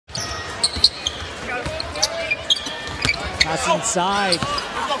Pass inside.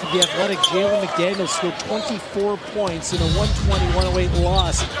 The athletic Jalen McDaniels scored 24 points in a 120-108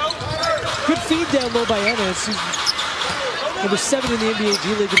 loss. Good feed down low by Ennis. Number 7 in the NBA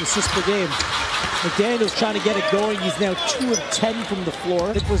G-League in assists per game. McDaniels trying to get it going. He's now 2 of 10 from the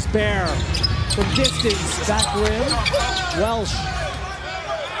floor. It was Bear from distance, back rim. Welsh.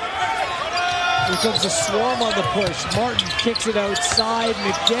 Here comes a swarm on the push. Martin kicks it outside.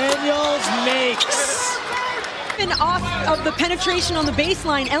 McDaniels makes. Off of the penetration on the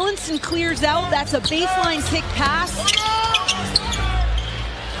baseline, Ellenson clears out. That's a baseline kick pass.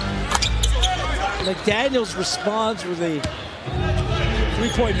 McDaniels responds with a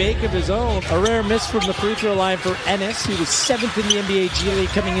three-point make of his own. A rare miss from the free throw line for Ennis. He was 7th in the NBA G League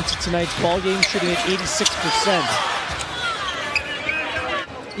coming into tonight's ballgame, shooting at 86%.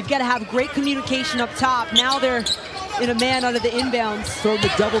 You've got to have great communication up top. Now they're in a man out of the inbounds. Throw the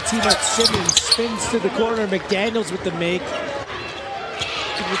double team at Simmons, spins to the corner. McDaniels with the make.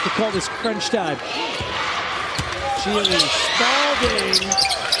 What they call this crunch time. Shealy, Spalding,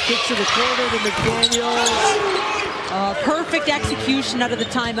 kicks to the corner to McDaniels. Perfect execution out of the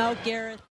timeout, Garrett.